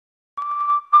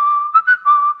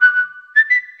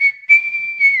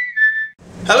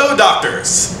Hello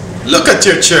doctors, look at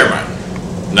your chairman.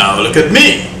 Now look at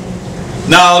me.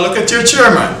 Now look at your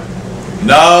chairman.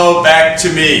 Now back to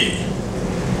me.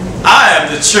 I am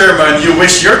the chairman you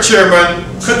wish your chairman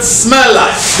could smell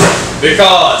like,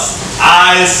 because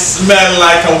I smell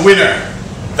like a winner.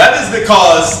 That is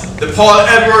because the Paul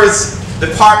Edwards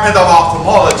Department of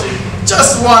Ophthalmology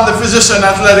just won the Physician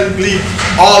Athletic League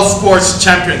All Sports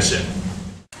Championship.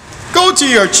 Go to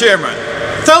your chairman.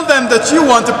 Tell them that you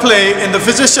want to play in the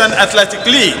Physician Athletic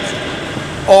League,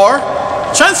 or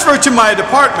transfer to my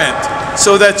department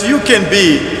so that you can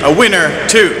be a winner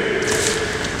too.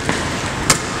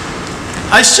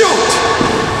 I shoot.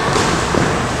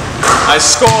 I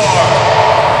score.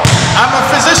 I'm a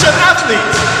physician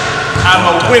athlete. I'm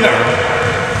a winner.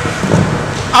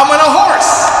 I'm on a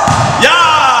horse.